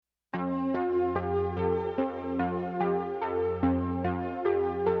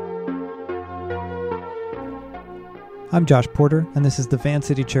I'm Josh Porter, and this is the Van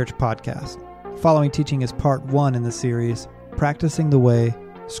City Church podcast. Following teaching is part 1 in the series, Practicing the Way,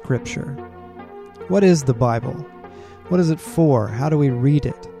 Scripture. What is the Bible? What is it for? How do we read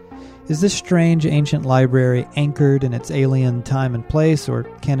it? Is this strange ancient library anchored in its alien time and place, or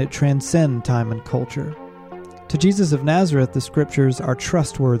can it transcend time and culture? To Jesus of Nazareth, the Scriptures are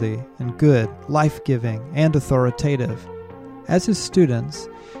trustworthy and good, life-giving, and authoritative. As his students,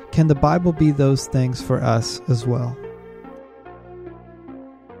 can the Bible be those things for us as well?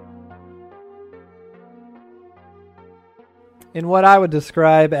 In what I would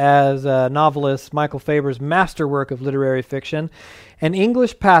describe as novelist Michael Faber's masterwork of literary fiction, an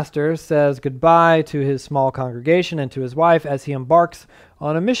English pastor says goodbye to his small congregation and to his wife as he embarks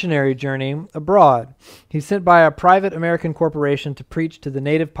on a missionary journey abroad. He's sent by a private American corporation to preach to the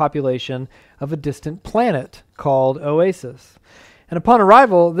native population of a distant planet called Oasis. And upon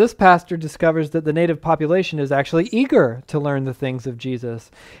arrival, this pastor discovers that the native population is actually eager to learn the things of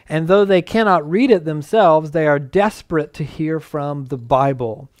Jesus. And though they cannot read it themselves, they are desperate to hear from the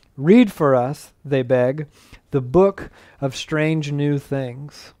Bible. Read for us, they beg, the book of strange new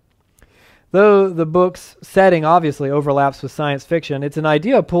things. Though the book's setting obviously overlaps with science fiction, it's an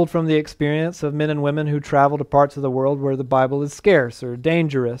idea pulled from the experience of men and women who travel to parts of the world where the Bible is scarce or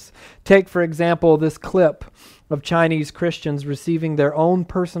dangerous. Take, for example, this clip of Chinese Christians receiving their own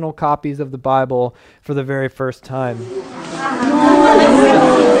personal copies of the Bible for the very first time.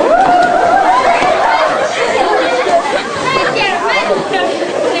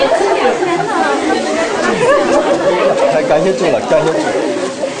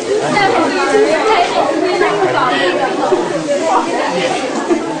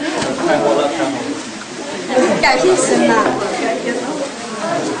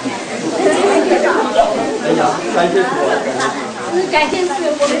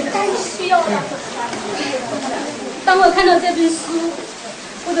当我看到这本书，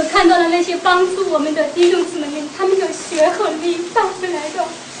或者看到了那些帮助我们的弟兄姊妹们，他们有血和力带回来的，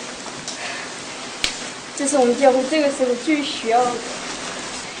这是我们教会这个时候最需要的，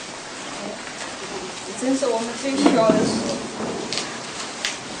真是我们最需要的书。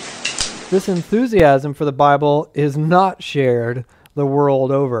This enthusiasm for the Bible is not shared the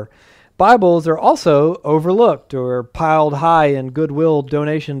world over. Bibles are also overlooked or piled high in goodwill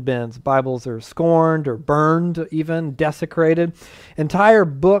donation bins. Bibles are scorned or burned, even desecrated. Entire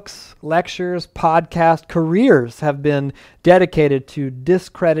books, lectures, podcasts, careers have been dedicated to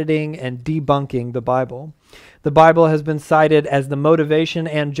discrediting and debunking the Bible. The Bible has been cited as the motivation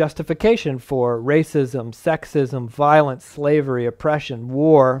and justification for racism, sexism, violence, slavery, oppression,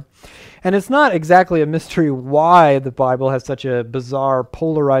 war. And it's not exactly a mystery why the Bible has such a bizarre,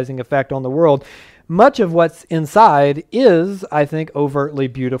 polarizing effect on the world. Much of what's inside is, I think, overtly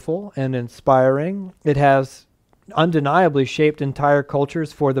beautiful and inspiring. It has undeniably shaped entire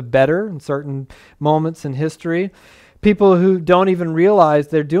cultures for the better in certain moments in history. People who don't even realize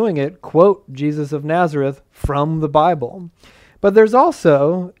they're doing it quote Jesus of Nazareth from the Bible. But there's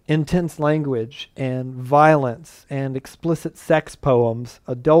also intense language and violence and explicit sex poems,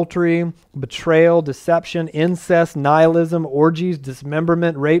 adultery, betrayal, deception, incest, nihilism, orgies,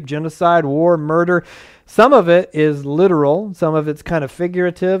 dismemberment, rape, genocide, war, murder. Some of it is literal. Some of it's kind of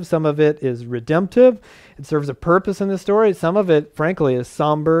figurative. Some of it is redemptive. It serves a purpose in the story. Some of it, frankly, is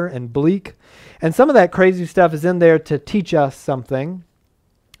somber and bleak. And some of that crazy stuff is in there to teach us something.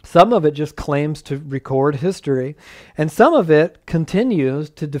 Some of it just claims to record history, and some of it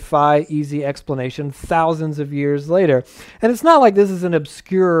continues to defy easy explanation thousands of years later. And it's not like this is an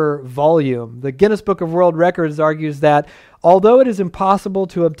obscure volume. The Guinness Book of World Records argues that although it is impossible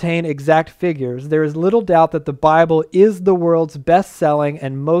to obtain exact figures, there is little doubt that the Bible is the world's best-selling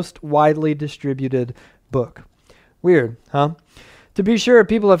and most widely distributed book. Weird, huh? To be sure,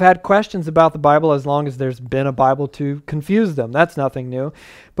 people have had questions about the Bible as long as there's been a Bible to confuse them. That's nothing new.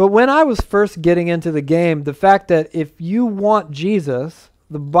 But when I was first getting into the game, the fact that if you want Jesus,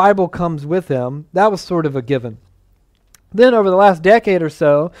 the Bible comes with him, that was sort of a given. Then over the last decade or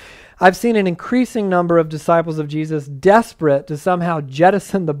so, I've seen an increasing number of disciples of Jesus desperate to somehow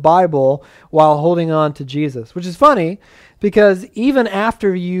jettison the Bible while holding on to Jesus, which is funny because even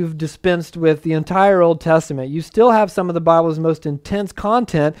after you've dispensed with the entire Old Testament, you still have some of the Bible's most intense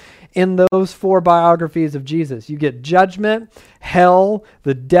content in those 4 biographies of Jesus. You get judgment, hell,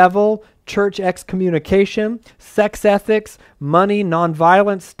 the devil, church excommunication, sex ethics, money,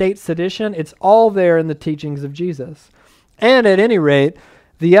 nonviolence, state sedition. It's all there in the teachings of Jesus. And at any rate,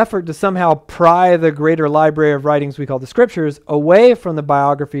 the effort to somehow pry the greater library of writings we call the Scriptures away from the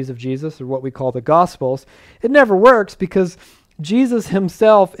biographies of Jesus, or what we call the Gospels, it never works because Jesus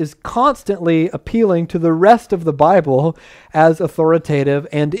himself is constantly appealing to the rest of the Bible as authoritative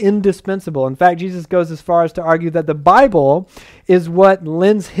and indispensable. In fact, Jesus goes as far as to argue that the Bible is what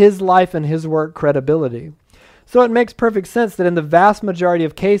lends his life and his work credibility. So it makes perfect sense that in the vast majority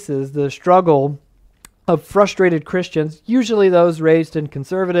of cases, the struggle of frustrated Christians, usually those raised in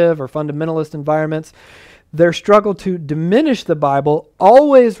conservative or fundamentalist environments, their struggle to diminish the Bible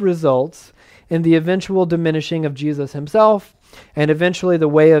always results in the eventual diminishing of Jesus himself, and eventually the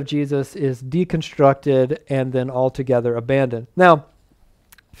way of Jesus is deconstructed and then altogether abandoned. Now,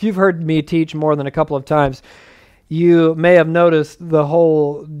 if you've heard me teach more than a couple of times, you may have noticed the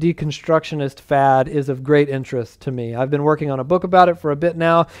whole deconstructionist fad is of great interest to me. I've been working on a book about it for a bit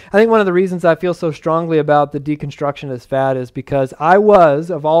now. I think one of the reasons I feel so strongly about the deconstructionist fad is because I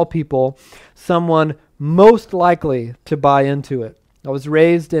was, of all people, someone most likely to buy into it. I was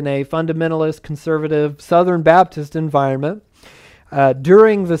raised in a fundamentalist, conservative, Southern Baptist environment.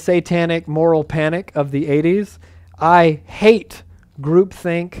 During the satanic moral panic of the 80s, I hate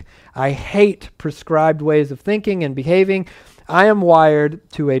groupthink. I hate prescribed ways of thinking and behaving. I am wired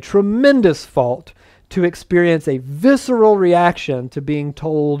to a tremendous fault to experience a visceral reaction to being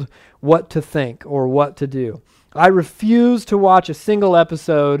told what to think or what to do. I refuse to watch a single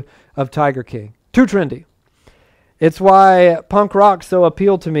episode of Tiger King. Too trendy. It's why punk rock so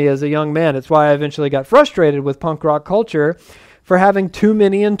appealed to me as a young man. It's why I eventually got frustrated with punk rock culture for having too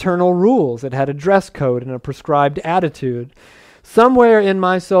many internal rules. It had a dress code and a prescribed attitude. Somewhere in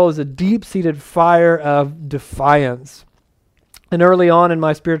my soul is a deep-seated fire of defiance. And early on in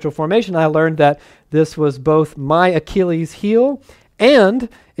my spiritual formation, I learned that this was both my Achilles heel and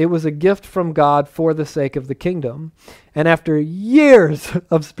it was a gift from God for the sake of the kingdom. And after years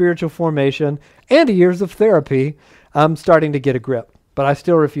of spiritual formation and years of therapy, I'm starting to get a grip. But I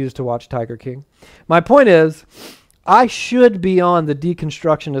still refuse to watch Tiger King. My point is, I should be on the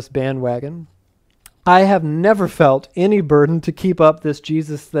deconstructionist bandwagon. I have never felt any burden to keep up this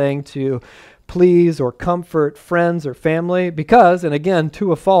Jesus thing to please or comfort friends or family because, and again,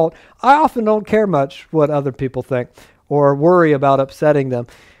 to a fault, I often don't care much what other people think or worry about upsetting them.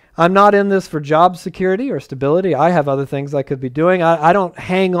 I'm not in this for job security or stability. I have other things I could be doing. I don't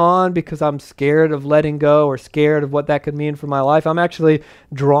hang on because I'm scared of letting go or scared of what that could mean for my life. I'm actually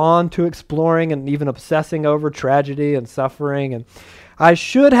drawn to exploring and even obsessing over tragedy and suffering. And I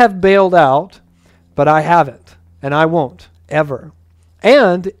should have bailed out, but I haven't, and I won't, ever.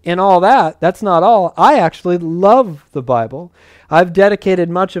 And in all that, that's not all. I actually love the Bible. I've dedicated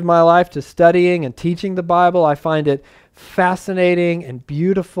much of my life to studying and teaching the Bible. I find it fascinating and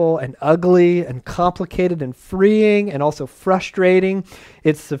beautiful and ugly and complicated and freeing and also frustrating.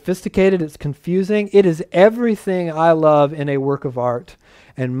 It's sophisticated, it's confusing. It is everything I love in a work of art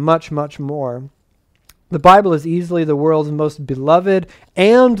and much, much more. The Bible is easily the world's most beloved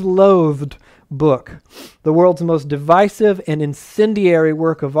and loathed book, the world's most divisive and incendiary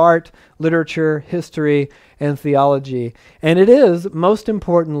work of art, literature, history, and theology. And it is, most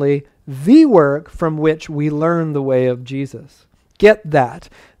importantly, the work from which we learn the way of Jesus. Get that.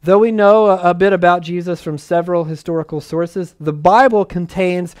 Though we know a bit about Jesus from several historical sources, the Bible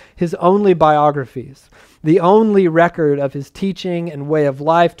contains his only biographies, the only record of his teaching and way of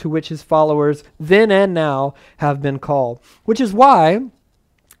life to which his followers then and now have been called. Which is why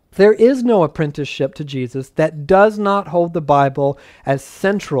there is no apprenticeship to Jesus that does not hold the Bible as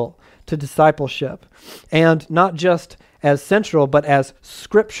central to discipleship, and not just as central, but as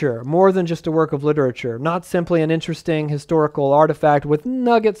scripture, more than just a work of literature, not simply an interesting historical artifact with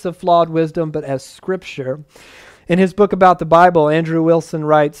nuggets of flawed wisdom, but as scripture. In his book about the Bible, Andrew Wilson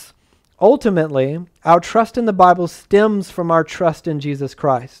writes, "Ultimately, our trust in the Bible stems from our trust in Jesus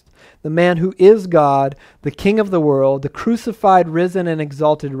Christ, the man who is God, the King of the world, the crucified, risen, and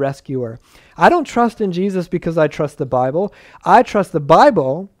exalted rescuer. I don't trust in Jesus because I trust the Bible. I trust the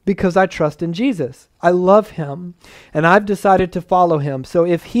Bible because I trust in Jesus. I love him, and I've decided to follow him. So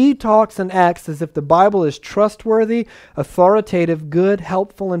if he talks and acts as if the Bible is trustworthy, authoritative, good,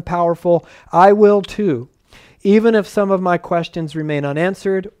 helpful, and powerful, I will too, even if some of my questions remain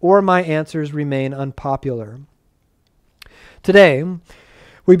unanswered or my answers remain unpopular." Today,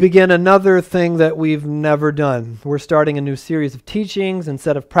 we begin another thing that we've never done. We're starting a new series of teachings and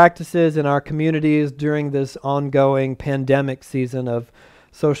set of practices in our communities during this ongoing pandemic season of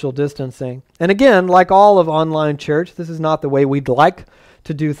social distancing. And again, like all of online church, this is not the way we'd like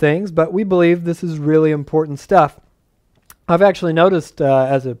to do things, but we believe this is really important stuff. I've actually noticed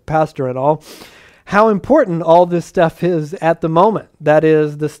as a pastor and all, how important all this stuff is at the moment. That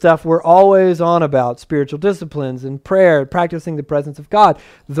is, the stuff we're always on about, spiritual disciplines and prayer, practicing the presence of God.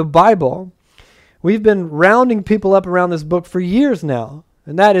 The Bible, We've been rounding people up around this book for years now,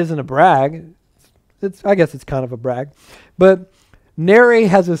 and that isn't a brag. I guess it's kind of a brag. But nary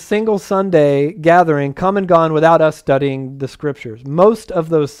has a single Sunday gathering come and gone without us studying the scriptures. Most of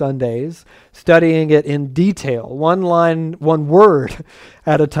those Sundays, studying it in detail, one line, one word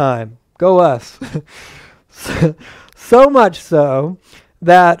at a time. Go us. So much so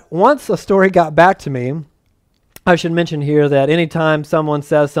that once a story got back to me, I should mention here that anytime someone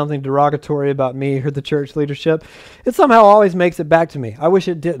says something derogatory about me or the church leadership, it somehow always makes it back to me. I wish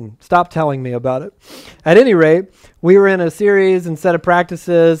it didn't. Stop telling me about it. At any rate, we were in a series and set of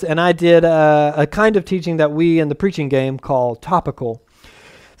practices, and I did a kind of teaching that we in the preaching game call topical.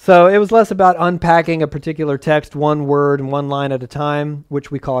 So it was less about unpacking a particular text one word and one line at a time, which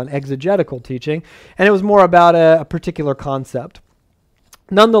we call an exegetical teaching, and it was more about a particular concept.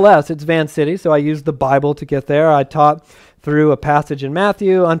 Nonetheless, it's Van City, so I used the Bible to get there. I taught through a passage in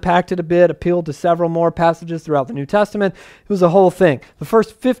Matthew, unpacked it a bit, appealed to several more passages throughout the New Testament. It was a whole thing. The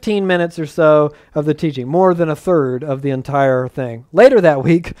first 15 minutes or so of the teaching, more than a third of the entire thing. Later that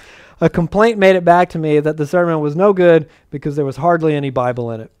week, a complaint made it back to me that the sermon was no good because there was hardly any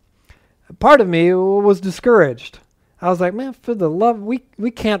Bible in it. Part of me was discouraged. I was like, man, for the love,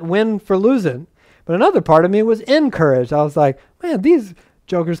 we can't win for losing. But another part of me was encouraged. I was like, man, these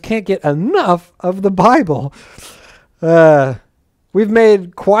jokers can't get enough of the Bible. We've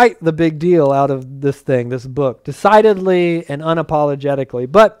made quite the big deal out of this thing, this book, decidedly and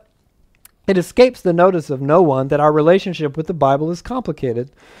unapologetically. But it escapes the notice of no one that our relationship with the Bible is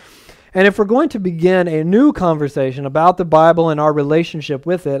complicated. And if we're going to begin a new conversation about the Bible and our relationship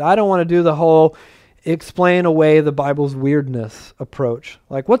with it, I don't want to do the whole explain away the Bible's weirdness approach.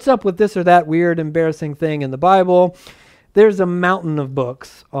 Like, what's up with this or that weird, embarrassing thing in the Bible? There's a mountain of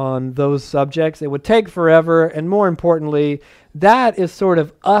books on those subjects. It would take forever, and more importantly, that is sort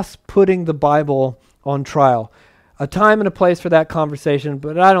of us putting the Bible on trial. A time and a place for that conversation,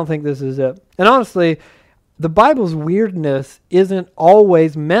 but I don't think this is it. And honestly, the Bible's weirdness isn't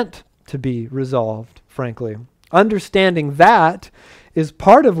always meant to be resolved, frankly. Understanding that is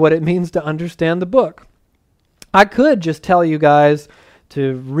part of what it means to understand the book. I could just tell you guys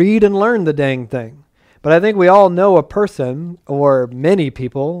to read and learn the dang thing. But I think we all know a person, or many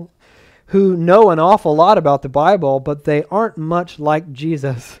people, who know an awful lot about the Bible, but they aren't much like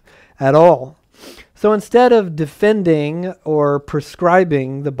Jesus at all. So instead of defending or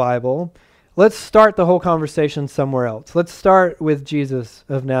prescribing the Bible, let's start the whole conversation somewhere else. Let's start with Jesus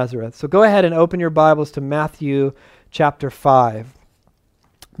of Nazareth. So go ahead and open your Bibles to Matthew chapter 5.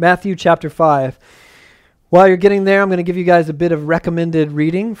 Matthew chapter 5. While you're getting there, I'm going to give you guys a bit of recommended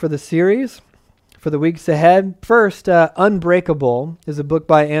reading for the series for the weeks ahead. First, Unbreakable is a book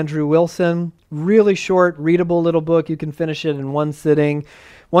by Andrew Wilson. Really short, readable little book. You can finish it in one sitting.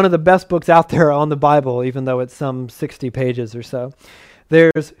 One of the best books out there on the Bible, even though it's some 60 pages or so.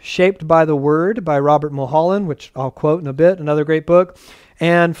 There's Shaped by the Word by Robert Mulholland, which I'll quote in a bit, another great book.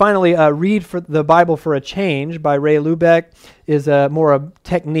 And finally, Read for the Bible for a Change by Ray Lubeck is more a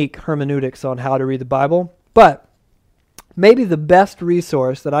technique, hermeneutics on how to read the Bible. But maybe the best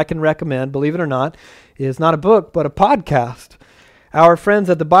resource that I can recommend, believe it or not, is not a book, but a podcast. Our friends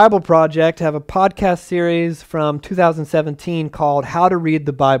at the Bible Project have a podcast series from 2017 called How to Read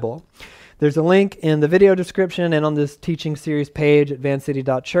the Bible. There's a link in the video description and on this teaching series page at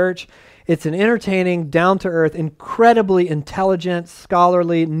vancity.church. It's an entertaining, down-to-earth, incredibly intelligent,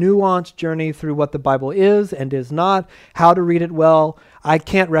 scholarly, nuanced journey through what the Bible is and is not, how to read it well. I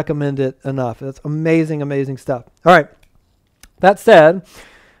can't recommend it enough. It's amazing, amazing stuff. All right. That said,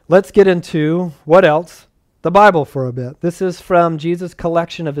 let's get into what else? The Bible for a bit. This is from Jesus'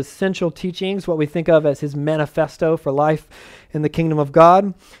 collection of essential teachings, what we think of as his manifesto for life in the kingdom of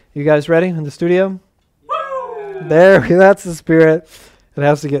God. You guys ready in the studio? Woo! There, that's the spirit. It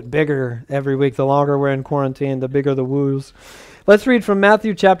has to get bigger every week. The longer we're in quarantine, the bigger the woos. Let's read from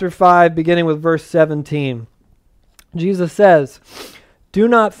Matthew chapter 5, beginning with verse 17. Jesus says, "Do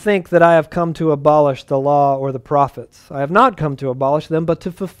not think that I have come to abolish the law or the prophets. I have not come to abolish them, but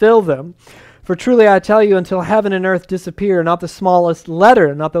to fulfill them. For truly I tell you, until heaven and earth disappear, not the smallest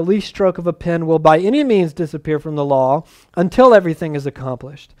letter, not the least stroke of a pen will by any means disappear from the law until everything is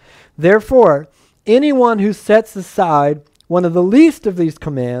accomplished. Therefore, anyone who sets aside one of the least of these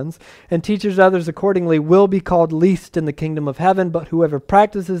commands and teaches others accordingly will be called least in the kingdom of heaven, but whoever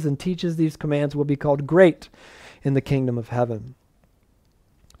practices and teaches these commands will be called great in the kingdom of heaven."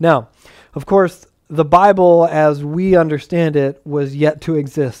 Now, of course, the Bible as we understand it was yet to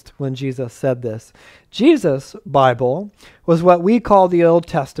exist when Jesus said this. Jesus' Bible was what we call the Old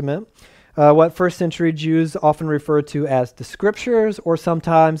Testament, what first century Jews often referred to as the scriptures, or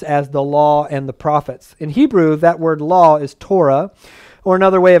sometimes as the law and the prophets. In Hebrew, that word law is Torah, or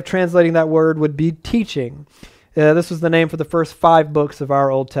another way of translating that word would be teaching. This was the name for the first 5 books of our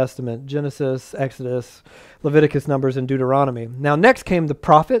Old Testament: Genesis, Exodus, Leviticus, Numbers, and Deuteronomy. Now next came the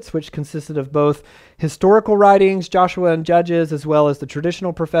prophets, which consisted of both historical writings, Joshua and Judges, as well as the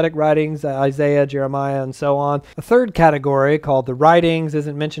traditional prophetic writings, Isaiah, Jeremiah, and so on. A third category, called the writings,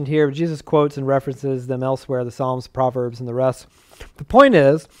 isn't mentioned here, but Jesus quotes and references them elsewhere, the Psalms, Proverbs, and the rest. The point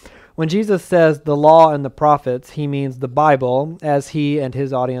is, when Jesus says the law and the prophets, he means the Bible, as he and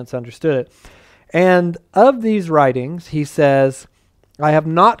his audience understood it. And of these writings, he says, I have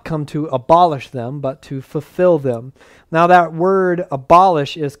not come to abolish them, but to fulfill them. Now that word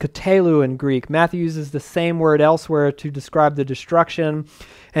abolish is katelu in Greek. Matthew uses the same word elsewhere to describe the destruction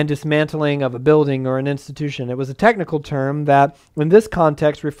and dismantling of a building or an institution. It was a technical term that, in this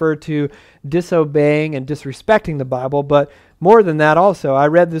context, referred to disobeying and disrespecting the Bible, but more than that also. I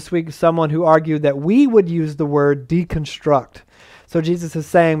read this week someone who argued that we would use the word deconstruct. So Jesus is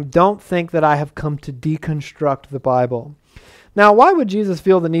saying, don't think that I have come to deconstruct the Bible. Now, why would Jesus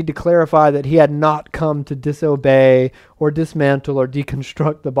feel the need to clarify that he had not come to disobey or dismantle or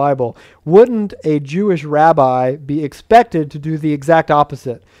deconstruct the Bible? Wouldn't a Jewish rabbi be expected to do the exact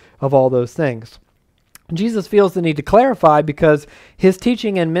opposite of all those things? Jesus feels the need to clarify because his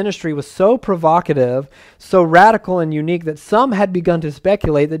teaching and ministry was so provocative, so radical and unique that some had begun to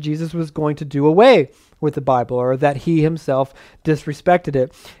speculate that Jesus was going to do away with the Bible, or that he himself disrespected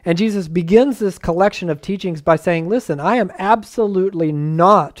it. And Jesus begins this collection of teachings by saying, listen, I am absolutely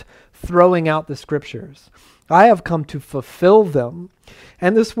not throwing out the scriptures. I have come to fulfill them.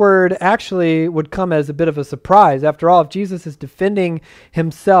 And this word actually would come as a bit of a surprise. After all, if Jesus is defending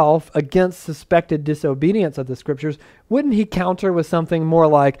himself against suspected disobedience of the scriptures, wouldn't he counter with something more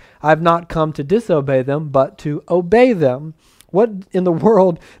like, I've not come to disobey them, but to obey them? What in the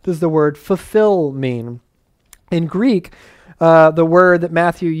world does the word fulfill mean? In Greek, the word that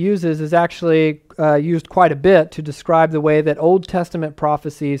Matthew uses is actually used quite a bit to describe the way that Old Testament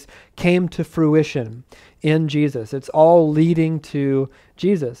prophecies came to fruition in Jesus. It's all leading to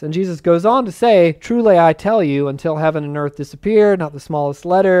Jesus. And Jesus goes on to say, truly I tell you, until heaven and earth disappear, not the smallest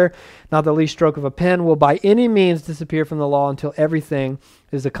letter, not the least stroke of a pen will by any means disappear from the law until everything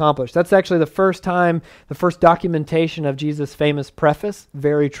is accomplished. That's actually the first time, the first documentation of Jesus' famous preface,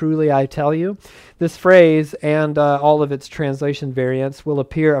 very truly I tell you. This phrase and all of its translation variants will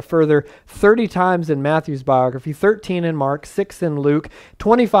appear a further 30 times in Matthew's biography, 13 in Mark, 6 in Luke,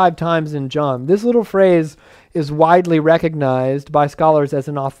 25 times in John. This little phrase is widely recognized by scholars as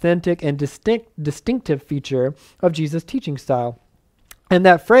an authentic and distinctive feature of Jesus' teaching style. And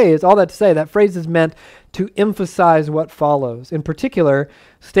that phrase, all that to say, that phrase is meant to emphasize what follows. In particular,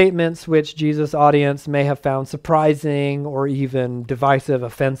 statements which Jesus' audience may have found surprising or even divisive,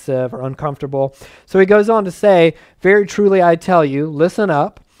 offensive, or uncomfortable. So he goes on to say, very truly I tell you, listen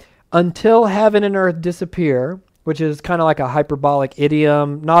up, until heaven and earth disappear, which is kind of like a hyperbolic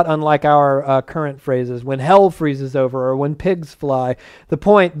idiom, not unlike our current phrases, when hell freezes over or when pigs fly. The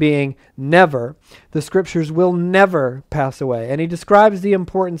point being, never. The scriptures will never pass away. And he describes the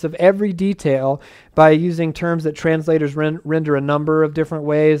importance of every detail by using terms that translators render a number of different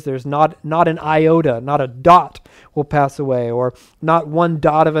ways. There's not an iota, not a dot will pass away, or not one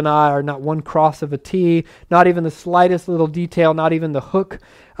dot of an I, or not one cross of a T, not even the slightest little detail, not even the hook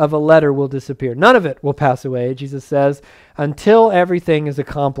of a letter will disappear. None of it will pass away, Jesus says, until everything is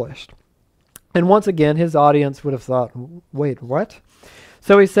accomplished. And once again, his audience would have thought, wait, what?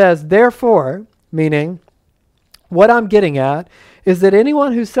 So he says, therefore, meaning, what I'm getting at is that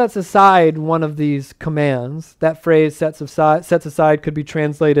anyone who sets aside one of these commands, that phrase sets aside could be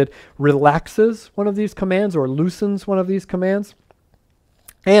translated relaxes one of these commands or loosens one of these commands.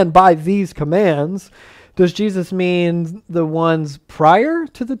 And by these commands, does Jesus mean the ones prior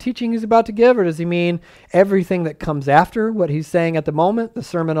to the teaching he's about to give, or does he mean everything that comes after what he's saying at the moment, the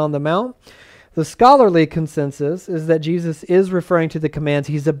Sermon on the Mount? The scholarly consensus is that Jesus is referring to the commands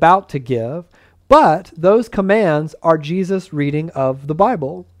he's about to give, but those commands are Jesus' reading of the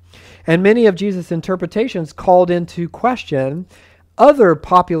Bible. And many of Jesus' interpretations called into question other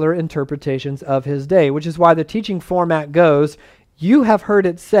popular interpretations of his day, which is why the teaching format goes, you have heard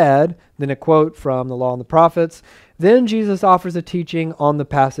it said, then a quote from the Law and the Prophets. Then Jesus offers a teaching on the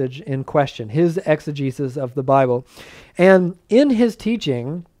passage in question, his exegesis of the Bible. And in his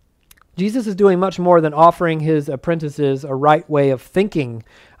teaching, Jesus is doing much more than offering his apprentices a right way of thinking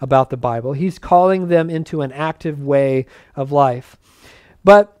about the Bible. He's calling them into an active way of life.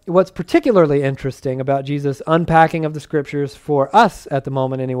 But what's particularly interesting about Jesus' unpacking of the scriptures, for us at the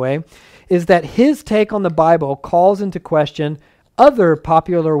moment anyway, is that his take on the Bible calls into question other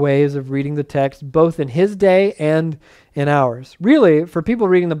popular ways of reading the text, both in his day and in ours. Really, for people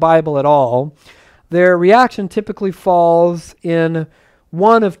reading the Bible at all, their reaction typically falls in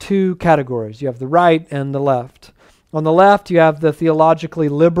one of two categories. You have the right and the left. On the left, you have the theologically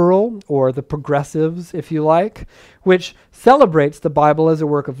liberal, or the progressives, if you like, which celebrates the Bible as a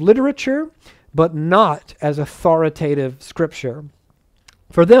work of literature, but not as authoritative scripture.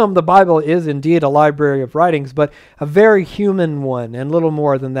 For them, the Bible is indeed a library of writings, but a very human one, and little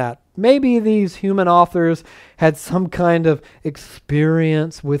more than that. Maybe these human authors had some kind of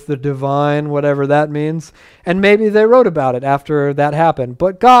experience with the divine, whatever that means, and maybe they wrote about it after that happened.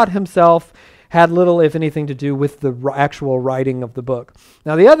 But God himself had little, if anything, to do with the actual writing of the book.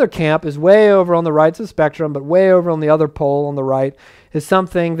 Now, the other camp is way over on the right of the spectrum, but way over on the other pole on the right is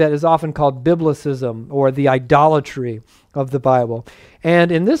something that is often called biblicism, or the idolatry of the Bible.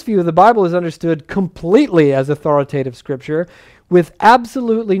 And in this view, the Bible is understood completely as authoritative scripture, with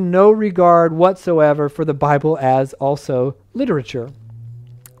absolutely no regard whatsoever for the Bible as also literature.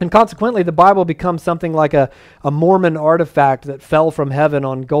 And consequently, the Bible becomes something like a Mormon artifact that fell from heaven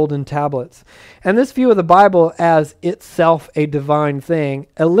on golden tablets. And this view of the Bible as itself a divine thing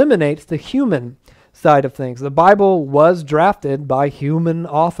eliminates the human side of things. The Bible was drafted by human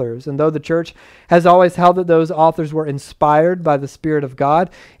authors, and though the church has always held that those authors were inspired by the Spirit of God,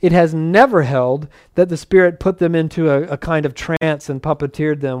 it has never held that the Spirit put them into a kind of trance and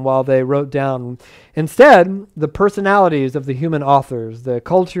puppeteered them while they wrote down. Instead, the personalities of the human authors, the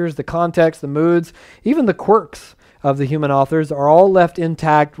cultures, the context, the moods, even the quirks of the human authors are all left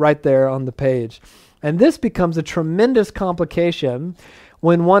intact right there on the page. And this becomes a tremendous complication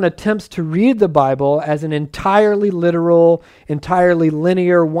when one attempts to read the Bible as an entirely literal, entirely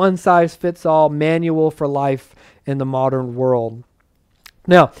linear, one-size-fits-all manual for life in the modern world.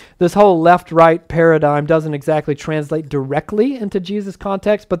 Now, this whole left-right paradigm doesn't exactly translate directly into Jesus'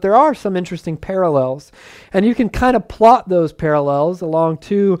 context, but there are some interesting parallels. And you can kind of plot those parallels along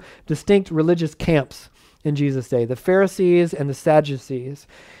two distinct religious camps in Jesus' day, the Pharisees and the Sadducees.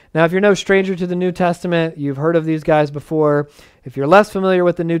 Now, if you're no stranger to the New Testament, you've heard of these guys before. If you're less familiar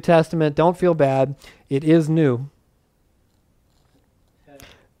with the New Testament, don't feel bad. It is new.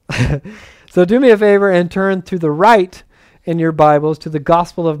 So do me a favor and turn to the right in your Bibles to the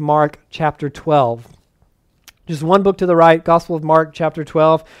Gospel of Mark, chapter 12. Just one book to the right, Gospel of Mark, chapter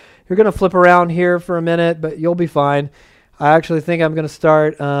 12. You're going to flip around here for a minute, but you'll be fine. I actually think I'm going to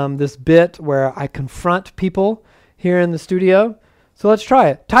start this bit where I confront people here in the studio. So let's try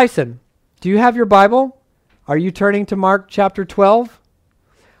it. Tyson, do you have your Bible? Are you turning to Mark chapter 12?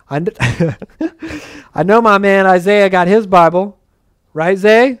 I know my man Isaiah got his Bible. Right,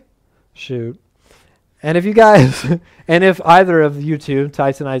 Zay? Shoot. And if you guys, and if either of you two,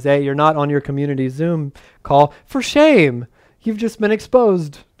 Tyson, Isaiah, you're not on your community Zoom call, for shame. You've just been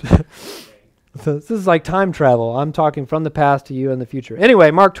exposed. So this is like time travel. I'm talking from the past to you in the future.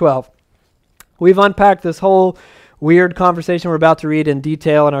 Anyway, Mark 12. We've unpacked this whole weird conversation we're about to read in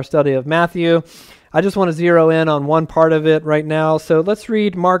detail in our study of Matthew. I just want to zero in on one part of it right now. So let's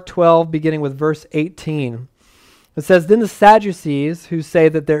read Mark 12, beginning with verse 18. It says, "Then the Sadducees, who say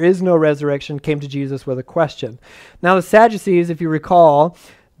that there is no resurrection, came to Jesus with a question." Now the Sadducees, if you recall,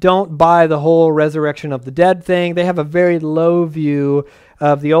 don't buy the whole resurrection of the dead thing. They have a very low view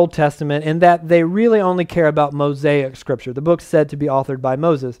of the Old Testament in that they really only care about Mosaic scripture, the book said to be authored by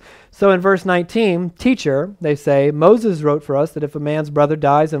Moses. So in verse 19, "Teacher," they say, "Moses wrote for us that if a man's brother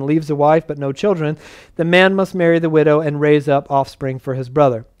dies and leaves a wife but no children, the man must marry the widow and raise up offspring for his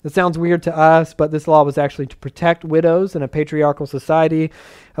brother." It sounds weird to us, but this law was actually to protect widows in a patriarchal society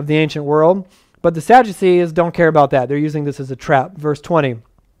of the ancient world. But the Sadducees don't care about that. They're using this as a trap. Verse 20.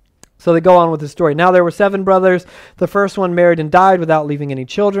 So they go on with the story. "Now there were 7 brothers. The first one married and died without leaving any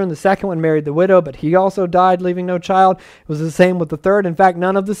children. The second one married the widow, but he also died, leaving no child. It was the same with the third. In fact,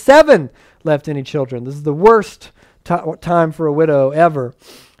 none of the 7 left any children." This is the worst time for a widow ever.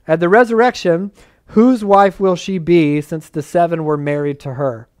 "At the resurrection, whose wife will she be, since the 7 were married to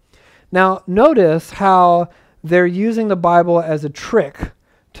her?" Now, notice how they're using the Bible as a trick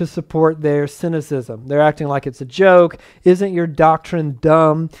to support their cynicism. They're acting like it's a joke. Isn't your doctrine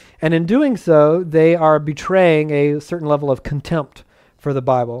dumb? And in doing so, they are betraying a certain level of contempt for the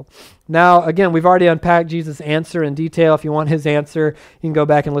Bible. Now, again, we've already unpacked Jesus' answer in detail. If you want his answer, you can go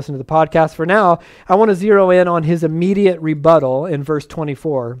back and listen to the podcast. For now, I want to zero in on his immediate rebuttal in verse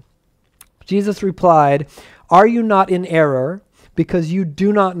 24. Jesus replied, "Are you not in error because you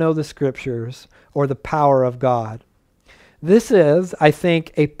do not know the scriptures or the power of God?" This is, I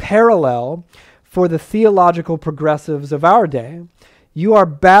think, a parallel for the theological progressives of our day. You are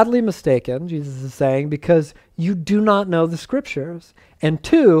badly mistaken, Jesus is saying, because you do not know the Scriptures. And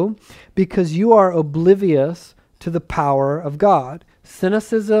 2, because you are oblivious to the power of God.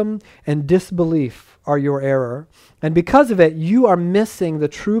 Cynicism and disbelief are your error. And because of it, you are missing the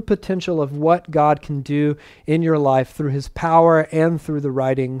true potential of what God can do in your life through his power and through the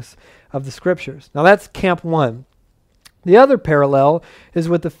writings of the Scriptures. Now that's camp 1. The other parallel is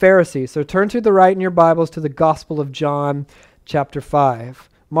with the Pharisees. So turn to the right in your Bibles to the Gospel of John, chapter 5.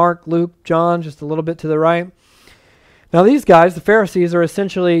 Mark, Luke, John, just a little bit to the right. Now these guys, the Pharisees, are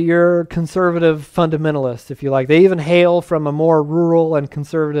essentially your conservative fundamentalists, if you like. They even hail from a more rural and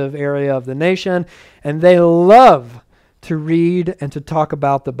conservative area of the nation, and they love to read and to talk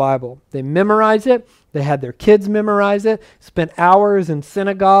about the Bible. They memorize it. They had their kids memorize it, spent hours in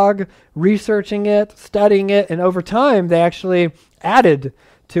synagogue researching it, studying it, and over time they actually added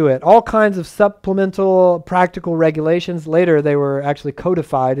to it all kinds of supplemental practical regulations. Later they were actually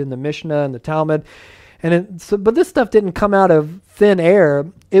codified in the Mishnah and the Talmud. But this stuff didn't come out of thin air.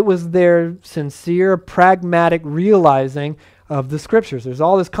 It was their sincere, pragmatic realizing of the Scriptures. There's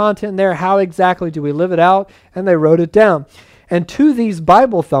all this content in there. How exactly do we live it out? And they wrote it down. And to these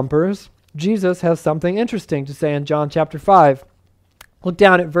Bible thumpers, Jesus has something interesting to say in John chapter 5. Look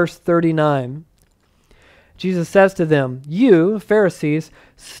down at verse 39. Jesus says to them, "You, Pharisees,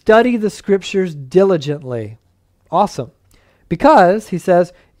 study the Scriptures diligently." Awesome. Because, he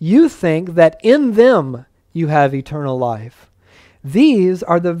says, you think that in them you have eternal life. These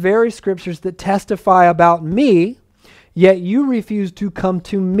are the very Scriptures that testify about me, yet you refuse to come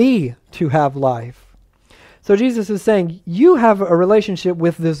to me to have life. So Jesus is saying, you have a relationship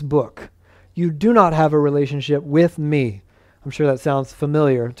with this book. You do not have a relationship with me. I'm sure that sounds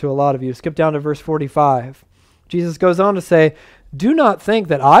familiar to a lot of you. Skip down to verse 45. Jesus goes on to say, "Do not think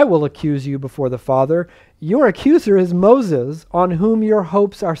that I will accuse you before the Father. Your accuser is Moses, on whom your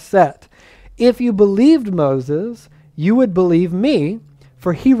hopes are set. If you believed Moses, you would believe me,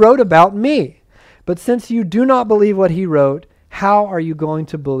 for he wrote about me. But since you do not believe what he wrote, how are you going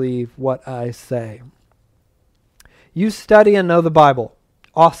to believe what I say?" You study and know the Bible.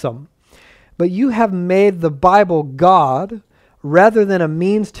 Awesome. But you have made the Bible God rather than a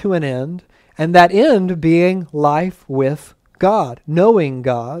means to an end, and that end being life with God, knowing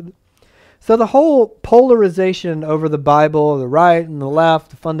God. So the whole polarization over the Bible, the right and the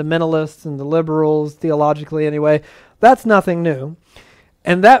left, the fundamentalists and the liberals, theologically anyway, that's nothing new.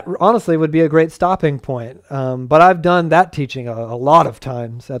 And that honestly would be a great stopping point. But I've done that teaching a lot of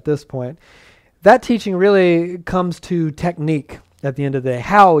times at this point. That teaching really comes to technique at the end of the day,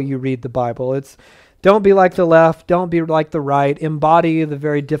 how you read the Bible. It's don't be like the left, don't be like the right, embody the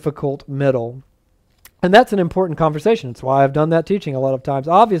very difficult middle. And that's an important conversation. It's why I've done that teaching a lot of times.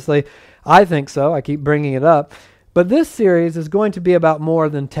 Obviously, I think so. I keep bringing it up. But this series is going to be about more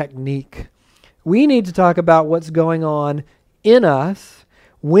than technique. We need to talk about what's going on in us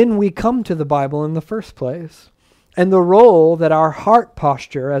when we come to the Bible in the first place, and the role that our heart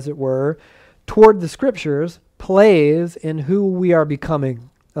posture, as it were, toward the Scriptures plays in who we are becoming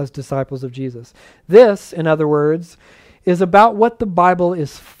as disciples of Jesus. This, in other words, is about what the Bible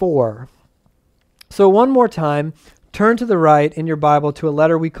is for. So one more time, turn to the right in your Bible to a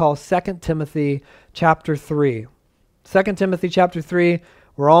letter we call 2 Timothy chapter 3. 2 Timothy chapter 3,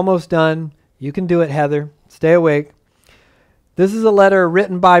 we're almost done. You can do it, Heather. Stay awake. This is a letter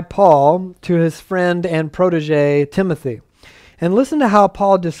written by Paul to his friend and protege, Timothy. And listen to how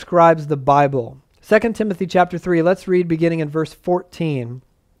Paul describes the Bible. 2 Timothy chapter 3, let's read beginning in verse 14.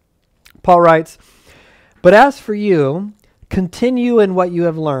 Paul writes, "But as for you, continue in what you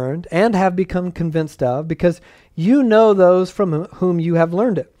have learned and have become convinced of, because you know those from whom you have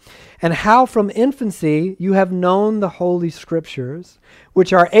learned it, and how from infancy you have known the Holy Scriptures,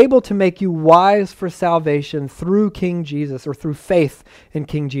 which are able to make you wise for salvation through King Jesus," or through faith in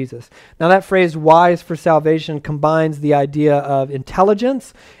King Jesus. Now that phrase, wise for salvation, combines the idea of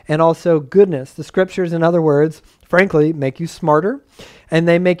intelligence and also goodness. The Scriptures, in other words, frankly, make you smarter, and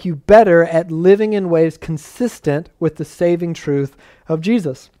they make you better at living in ways consistent with the saving truth of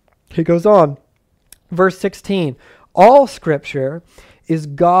Jesus. He goes on, verse 16, "All Scripture is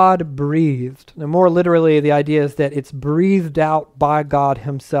God-breathed." Now, more literally, the idea is that it's breathed out by God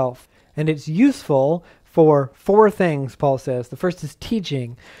himself. And it's useful for 4 things, Paul says. The first is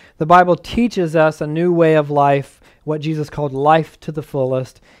teaching. The Bible teaches us a new way of life, what Jesus called life to the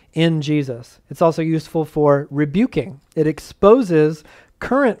fullest in Jesus. It's also useful for rebuking. It exposes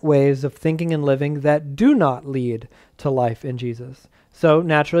current ways of thinking and living that do not lead to life in Jesus. So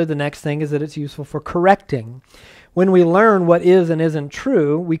naturally, the next thing is that it's useful for correcting. When we learn what is and isn't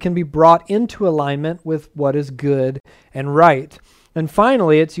true, we can be brought into alignment with what is good and right. And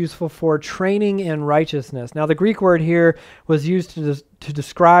finally, it's useful for training in righteousness. Now, the Greek word here was used to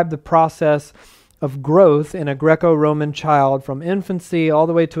describe the process of growth in a Greco-Roman child from infancy all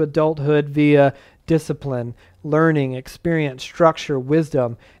the way to adulthood via discipline, learning, experience, structure,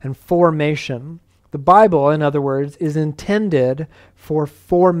 wisdom, and formation. The Bible, in other words, is intended for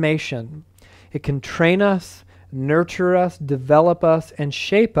formation. It can train us, nurture us, develop us, and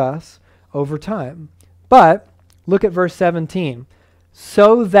shape us over time. But look at verse 17.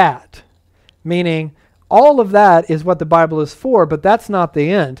 So that, meaning all of that is what the Bible is for, but that's not the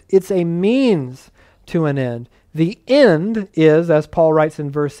end. It's a means to an end. The end is, as Paul writes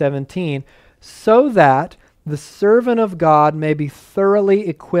in verse 17, so that the servant of God may be thoroughly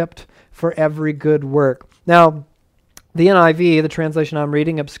equipped for every good work. Now, the NIV, the translation I'm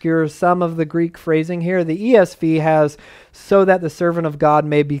reading, obscures some of the Greek phrasing here. The ESV has, so that the servant of God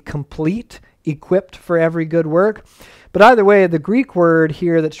may be complete, equipped for every good work. But either way, the Greek word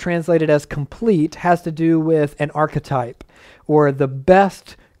here that's translated as complete has to do with an archetype, or the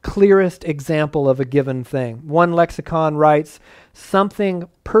best, clearest example of a given thing. One lexicon writes, something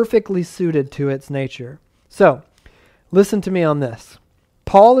perfectly suited to its nature. So, listen to me on this.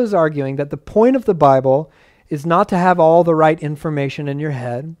 Paul is arguing that the point of the Bible is not to have all the right information in your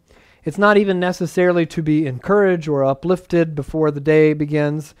head. It's not even necessarily to be encouraged or uplifted before the day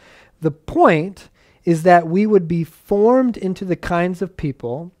begins. The point is that we would be formed into the kinds of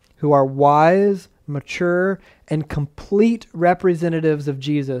people who are wise, mature, and complete representatives of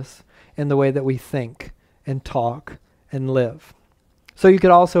Jesus in the way that we think and talk and live. So you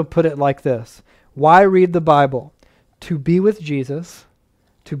could also put it like this. Why read the Bible? To be with Jesus,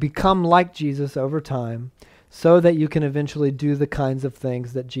 to become like Jesus over time, so that you can eventually do the kinds of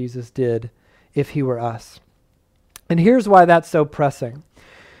things that Jesus did if he were us. And here's why that's so pressing.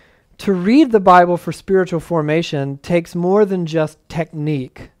 To read the Bible for spiritual formation takes more than just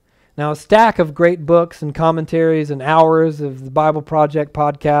technique. Now, a stack of great books and commentaries and hours of the Bible Project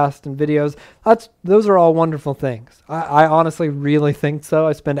podcast and videos, those are all wonderful things. I honestly really think so.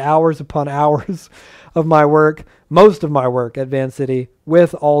 I spend hours upon hours of my work, most of my work at Van City,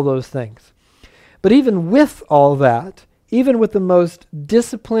 with all those things. But even with all that, even with the most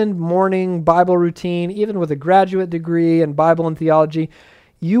disciplined morning Bible routine, even with a graduate degree in Bible and theology,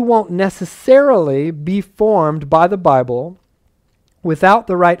 you won't necessarily be formed by the Bible without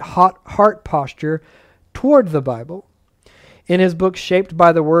the right heart posture toward the Bible. In his book, Shaped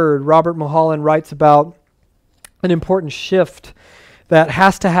by the Word, Robert Mulholland writes about an important shift that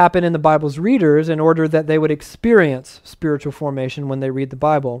has to happen in the Bible's readers in order that they would experience spiritual formation when they read the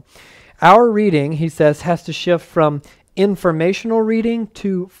Bible. Our reading, he says, has to shift from informational reading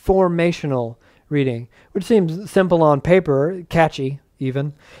to formational reading, which seems simple on paper, catchy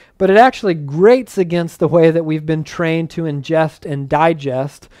even, but it actually grates against the way that we've been trained to ingest and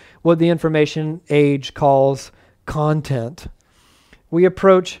digest what the information age calls content. We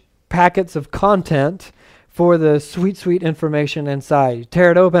approach packets of content for the sweet, sweet information inside. You tear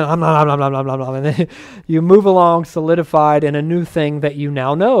it open, and then you move along solidified in a new thing that you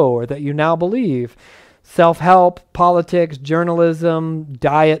now know or that you now believe. Self-help, politics, journalism,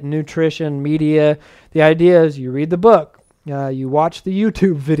 diet, nutrition, media. The idea is you read the book, you watch the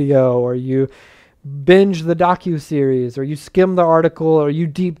YouTube video, or you binge the docuseries, or you skim the article, or you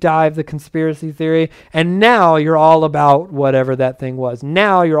deep dive the conspiracy theory, and now you're all about whatever that thing was.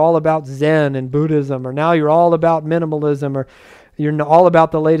 Now you're all about Zen and Buddhism, or now you're all about minimalism, or you're all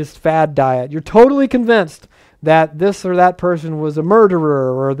about the latest fad diet. You're totally convinced that this or that person was a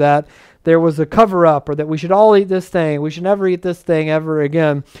murderer, or that there was a cover-up, or that we should all eat this thing, we should never eat this thing ever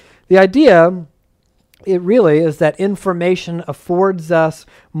again. The idea, it really is that information affords us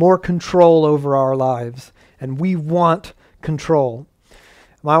more control over our lives, and we want control.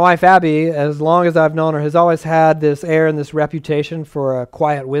 My wife Abby, as long as I've known her, has always had this air and this reputation for a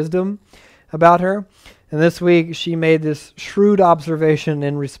quiet wisdom about her. And this week she made this shrewd observation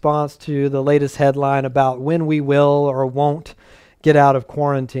in response to the latest headline about when we will or won't get out of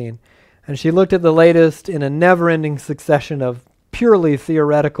quarantine. And she looked at the latest in a never-ending succession of purely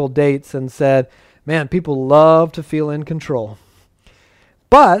theoretical dates and said, man, people love to feel in control.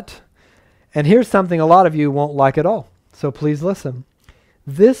 But, and here's something a lot of you won't like at all, so please listen.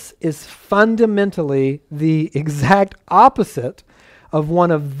 This is fundamentally the exact opposite of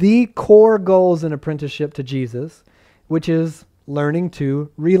one of the core goals in apprenticeship to Jesus, which is learning to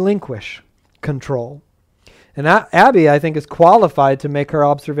relinquish control. And Abby, I think, is qualified to make her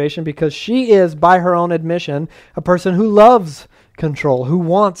observation because she is, by her own admission, a person who loves control, who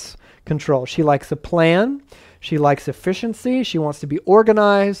wants control. She likes a plan. She likes efficiency. She wants to be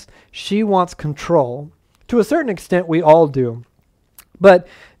organized. She wants control. To a certain extent, we all do. But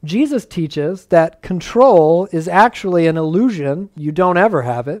Jesus teaches that control is actually an illusion. You don't ever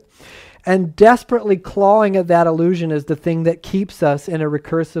have it. And desperately clawing at that illusion is the thing that keeps us in a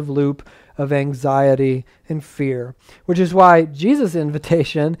recursive loop of anxiety and fear, which is why Jesus'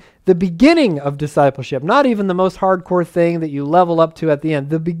 invitation, the beginning of discipleship, not even the most hardcore thing that you level up to at the end,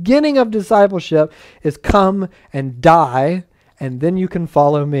 the beginning of discipleship is come and die, and then you can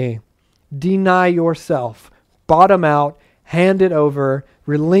follow me. Deny yourself, bottom out, hand it over,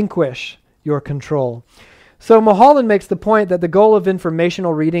 relinquish your control. So Mulholland makes the point that the goal of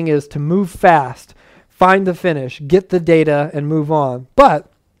informational reading is to move fast, find the finish, get the data, and move on.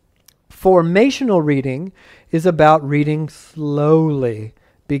 But formational reading is about reading slowly,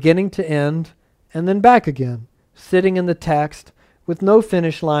 beginning to end, and then back again, sitting in the text with no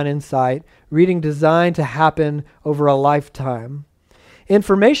finish line in sight, reading designed to happen over a lifetime.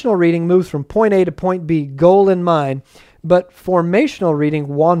 Informational reading moves from point A to point B, goal in mind, but formational reading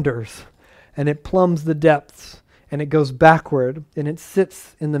wanders, and it plumbs the depths, and it goes backward, and it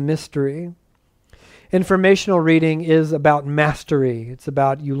sits in the mystery. Informational reading is about mastery. It's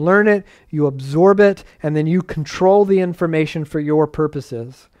about you learn it, you absorb it, and then you control the information for your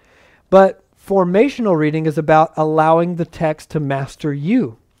purposes. But formational reading is about allowing the text to master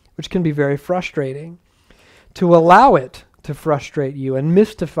you, which can be very frustrating. To allow it to frustrate you and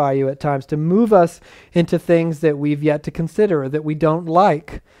mystify you at times, to move us into things that we've yet to consider or that we don't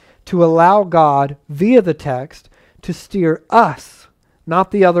like, to allow God, via the text, to steer us, not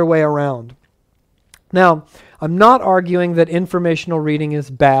the other way around. Now, I'm not arguing that informational reading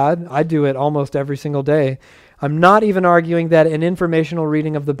is bad. I do it almost every single day. I'm not even arguing that an informational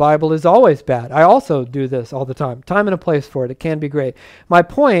reading of the Bible is always bad. I also do this all the time. Time and a place for it. It can be great. My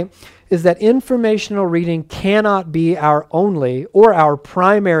point is that informational reading cannot be our only or our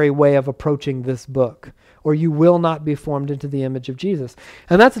primary way of approaching this book, or you will not be formed into the image of Jesus.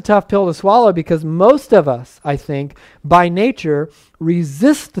 And that's a tough pill to swallow because most of us, I think, by nature,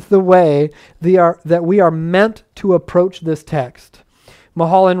 resist the way that we are meant to approach this text.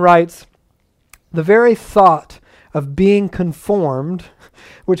 Mulholland writes, the very thought of being conformed,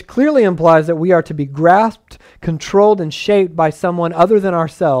 which clearly implies that we are to be grasped, controlled, and shaped by someone other than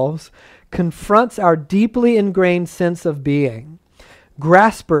ourselves, confronts our deeply ingrained sense of being.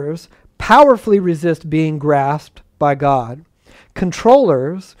 Graspers powerfully resist being grasped by God.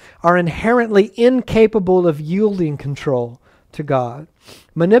 Controllers are inherently incapable of yielding control to God.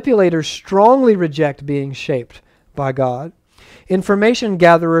 Manipulators strongly reject being shaped by God. Information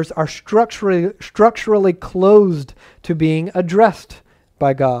gatherers are structurally closed to being addressed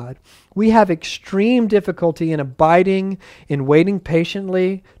by God. We have extreme difficulty in abiding, in waiting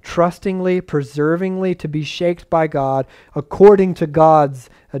patiently, trustingly, preservingly to be shaped by God according to God's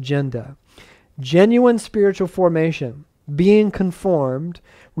agenda. Genuine spiritual formation, being conformed,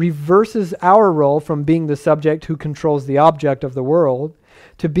 reverses our role from being the subject who controls the object of the world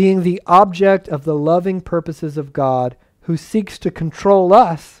to being the object of the loving purposes of God who seeks to control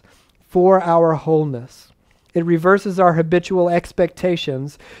us for our wholeness. It reverses our habitual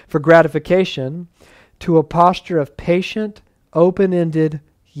expectations for gratification to a posture of patient, open-ended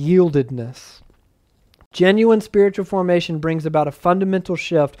yieldedness. Genuine spiritual formation brings about a fundamental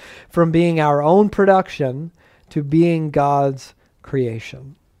shift from being our own production to being God's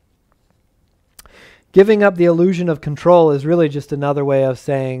creation. Giving up the illusion of control is really just another way of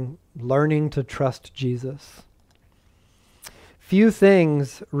saying learning to trust Jesus. Few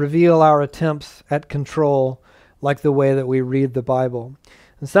things reveal our attempts at control like the way that we read the Bible.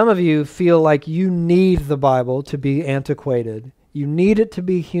 And some of you feel like you need the Bible to be antiquated. You need it to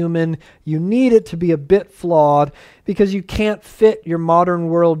be human. You need it to be a bit flawed because you can't fit your modern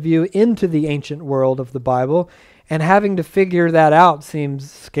worldview into the ancient world of the Bible. And having to figure that out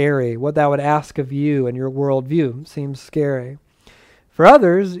seems scary. What that would ask of you and your worldview seems scary. For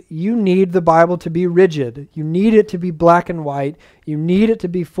others, you need the Bible to be rigid. You need it to be black and white. You need it to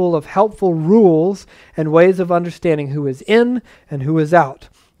be full of helpful rules and ways of understanding who is in and who is out.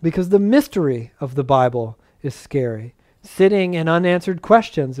 Because the mystery of the Bible is scary. Sitting in unanswered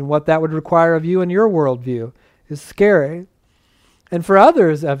questions and what that would require of you and your worldview is scary. And for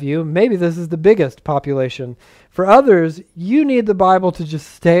others of you, maybe this is the biggest population. For others, you need the Bible to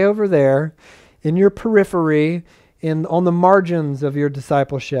just stay over there in your periphery, on the margins of your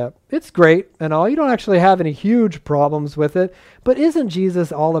discipleship. It's great and all. You don't actually have any huge problems with it. But isn't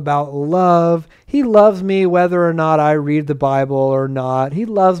Jesus all about love? He loves me whether or not I read the Bible or not. He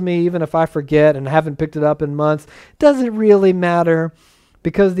loves me even if I forget and haven't picked it up in months. Does it really matter?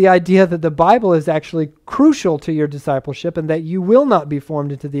 Because the idea that the Bible is actually crucial to your discipleship and that you will not be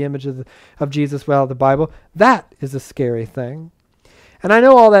formed into the image of Jesus without the Bible, that is a scary thing. And I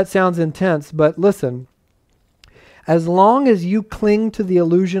know all that sounds intense, but listen, as long as you cling to the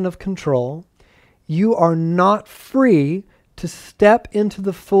illusion of control, you are not free to step into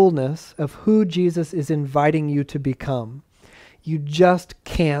the fullness of who Jesus is inviting you to become. You just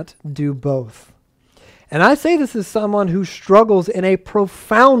can't do both. And I say this as someone who struggles in a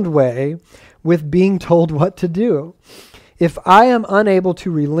profound way with being told what to do. If I am unable to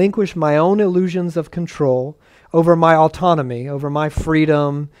relinquish my own illusions of control over my autonomy, over my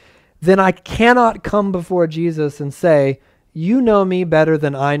freedom, then I cannot come before Jesus and say, you know me better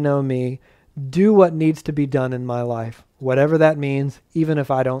than I know me. Do what needs to be done in my life, whatever that means, even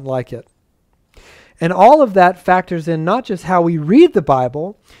if I don't like it. And all of that factors in not just how we read the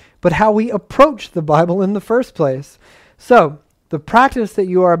Bible, but how we approach the Bible in the first place. So, the practice that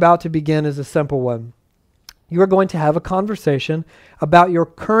you are about to begin is a simple one. You are going to have a conversation about your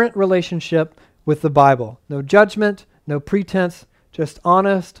current relationship with the Bible. No judgment, no pretense, just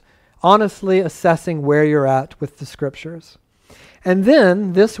honestly assessing where you're at with the Scriptures. And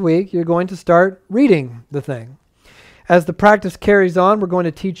then, this week, you're going to start reading the thing. As the practice carries on, we're going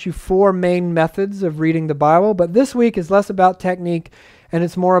to teach you 4 main methods of reading the Bible, but this week is less about technique and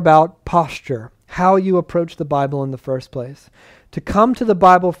it's more about posture, how you approach the Bible in the first place. To come to the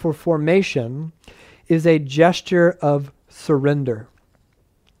Bible for formation is a gesture of surrender.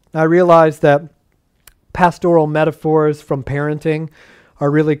 I realize that pastoral metaphors from parenting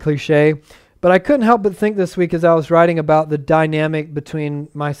are really cliche, but I couldn't help but think this week as I was writing about the dynamic between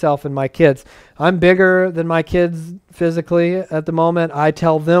myself and my kids. I'm bigger than my kids physically at the moment. I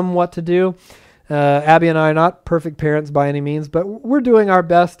tell them what to do. Abby and I are not perfect parents by any means, but we're doing our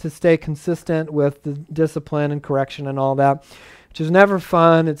best to stay consistent with the discipline and correction and all that, which is never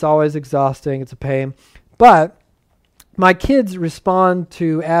fun. It's always exhausting. It's a pain. But my kids respond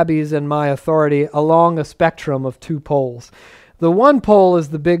to Abby's and my authority along a spectrum of 2 poles. The one pole is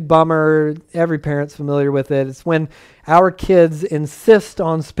the big bummer. Every parent's familiar with it. It's when our kids insist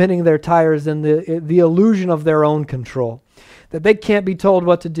on spinning their tires in the illusion of their own control, that they can't be told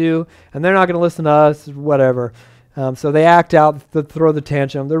what to do, and they're not going to listen to us, whatever. So they act out, throw the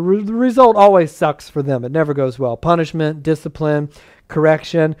tantrum. The result always sucks for them. It never goes well. Punishment, discipline,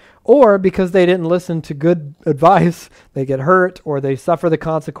 correction, or because they didn't listen to good advice, they get hurt or they suffer the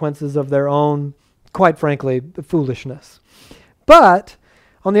consequences of their own, quite frankly, foolishness. But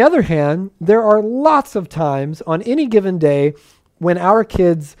on the other hand, there are lots of times on any given day when our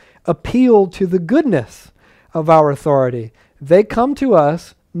kids appeal to the goodness of our authority. They come to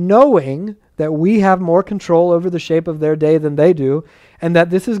us knowing that we have more control over the shape of their day than they do, and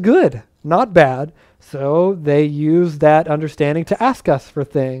that this is good, not bad. So they use that understanding to ask us for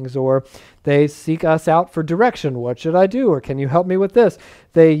things, or they seek us out for direction. What should I do? Or can you help me with this?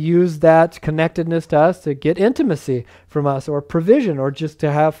 They use that connectedness to us to get intimacy from us, or provision, or just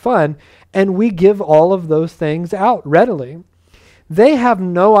to have fun. And we give all of those things out readily. They have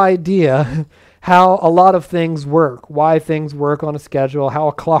no idea how a lot of things work, why things work on a schedule, how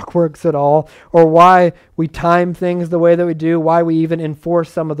a clock works at all, or why we time things the way that we do, why we even enforce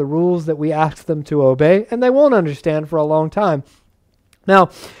some of the rules that we ask them to obey, and they won't understand for a long time.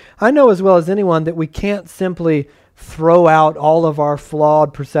 Now, I know as well as anyone that we can't simply throw out all of our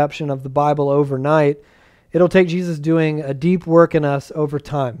flawed perception of the Bible overnight. It'll take Jesus doing a deep work in us over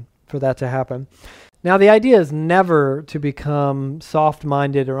time for that to happen. Now, the idea is never to become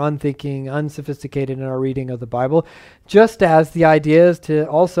soft-minded or unthinking, unsophisticated in our reading of the Bible, just as the idea is to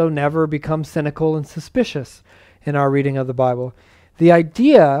also never become cynical and suspicious in our reading of the Bible. The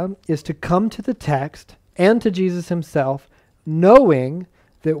idea is to come to the text and to Jesus himself knowing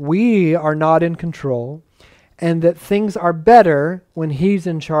that we are not in control and that things are better when he's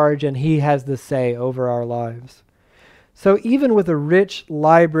in charge and he has the say over our lives. So even with a rich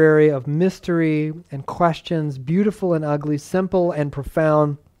library of mystery and questions, beautiful and ugly, simple and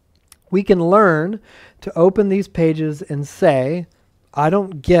profound, we can learn to open these pages and say, I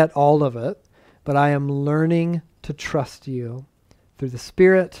don't get all of it, but I am learning to trust you through the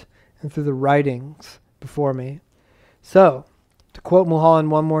Spirit and through the writings before me. So, to quote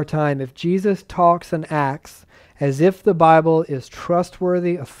Mulholland one more time, if Jesus talks and acts as if the Bible is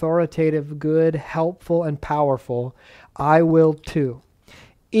trustworthy, authoritative, good, helpful, and powerful, I will too,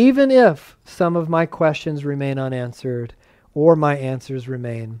 even if some of my questions remain unanswered or my answers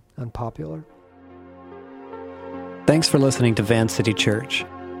remain unpopular. Thanks for listening to Van City Church.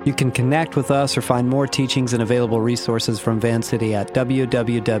 You can connect with us or find more teachings and available resources from Van City at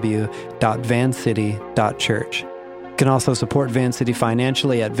www.vancity.church. You can also support Van City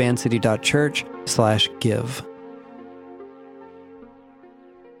financially at vancity.church/give.